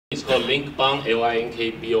called LinkBomb,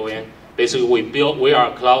 L-I-N-K-B-O-N. Basically, we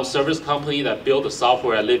are a cloud service company that built the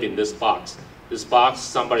software that live in this box. This box,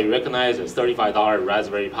 somebody recognized as $35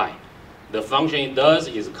 Raspberry Pi. The function it does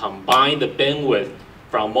is combine the bandwidth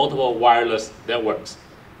from multiple wireless networks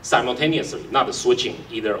simultaneously, not the switching,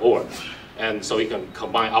 either or. And so you can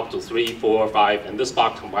combine up to 3, 4, 5, and this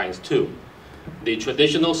box combines 2. The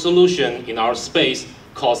traditional solution in our space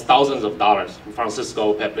costs thousands of dollars from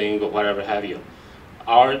Cisco, Peplink, or whatever have you.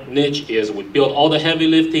 Our niche is we build all the heavy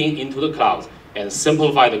lifting into the clouds and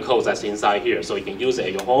simplify the code that's inside here so you can use it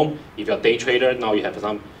at your home. If you're a day trader, now you have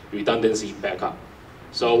some redundancy backup.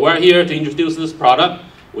 So we're here to introduce this product.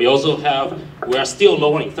 We are still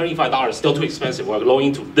lowering, $35, still too expensive. We're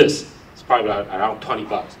lowering to this. It's probably around 20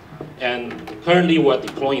 bucks. And currently we're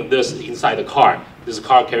deploying this inside the car. This is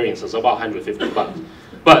car carrying, so it's about 150 bucks.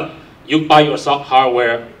 But you buy your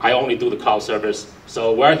hardware, I only do the cloud service.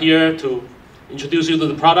 So we're here to introduce you to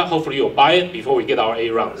the product. Hopefully you'll buy it before we get our A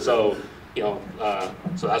round. So, so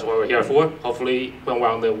that's what we're here for. Hopefully when we're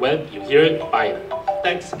on the web, you hear it, buy it.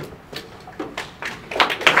 Thanks.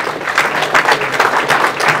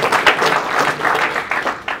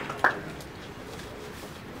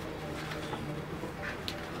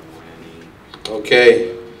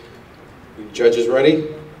 Okay, judges ready?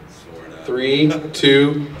 3,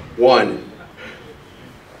 2, 1.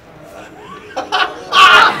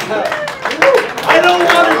 I don't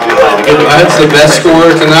want to do it. That's the best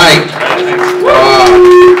score tonight. Wow.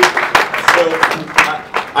 So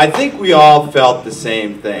I think we all felt the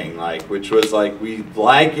same thing, which was we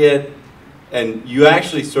like it, and you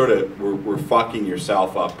actually sort of were fucking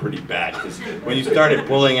yourself up pretty bad because when you started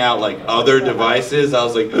pulling out other devices, I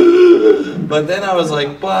was like, but then I was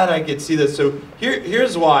like, but I could see this. So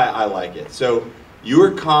here's why I like it. So you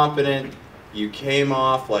were confident. You came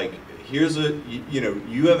off here's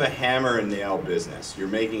you have a hammer and nail business. You're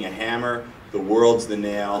making a hammer, the world's the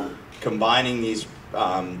nail, combining these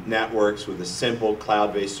networks with a simple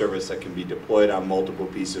cloud-based service that can be deployed on multiple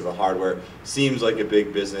pieces of hardware seems like a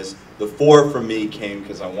big business. The 4 from me came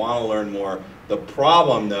because I want to learn more. The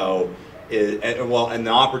problem though is, and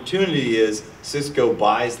the opportunity is Cisco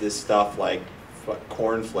buys this stuff like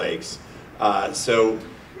cornflakes. So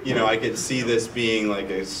I could see this being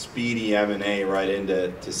a speedy M&A right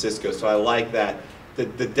into Cisco. So I like that.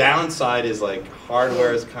 The downside is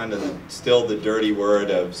hardware is kind of still the dirty word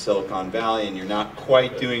of Silicon Valley, and you're not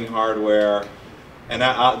quite doing hardware. And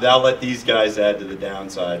I'll let these guys add to the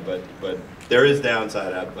downside, but there is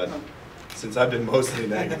downside. But since I've been mostly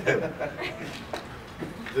negative.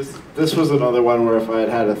 This was another one where if I had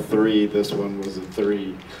had a 3, this one was a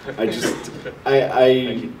 3.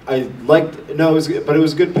 I liked, no, it was, but it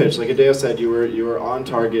was a good pitch. Like Adeo said, you were on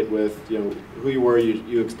target with who you were.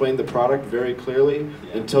 You explained the product very clearly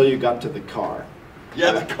until you got to the car.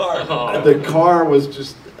 Yeah, the car. The car was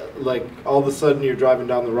just all of a sudden you're driving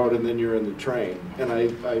down the road and then you're in the train. And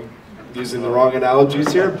I using the wrong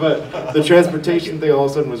analogies here, but the transportation thing all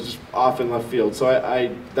of a sudden was just off in left field. So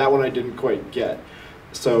that one I didn't quite get.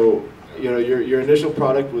 So, your initial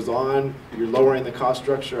product was on, you're lowering the cost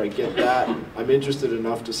structure, I get that. I'm interested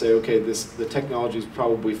enough to say, okay, the technology is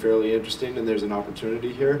probably fairly interesting and there's an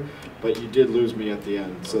opportunity here, but you did lose me at the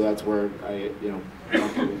end. So that's where I'm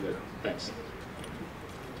okay with it. Thanks.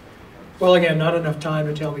 Well, again, not enough time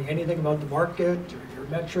to tell me anything about the market or your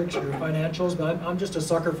metrics or your financials, but I'm just a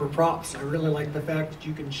sucker for props. I really like the fact that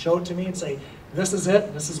you can show it to me and say, this is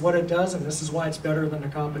it, this is what it does, and this is why it's better than the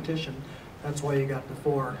competition. That's why you got the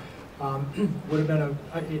 4. Would have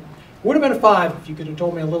been a 5 if you could have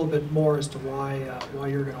told me a little bit more as to why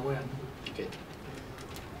you're going to win. Okay.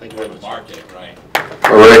 Thank you very much. Market, right?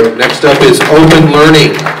 All right. Next up is open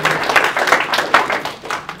learning.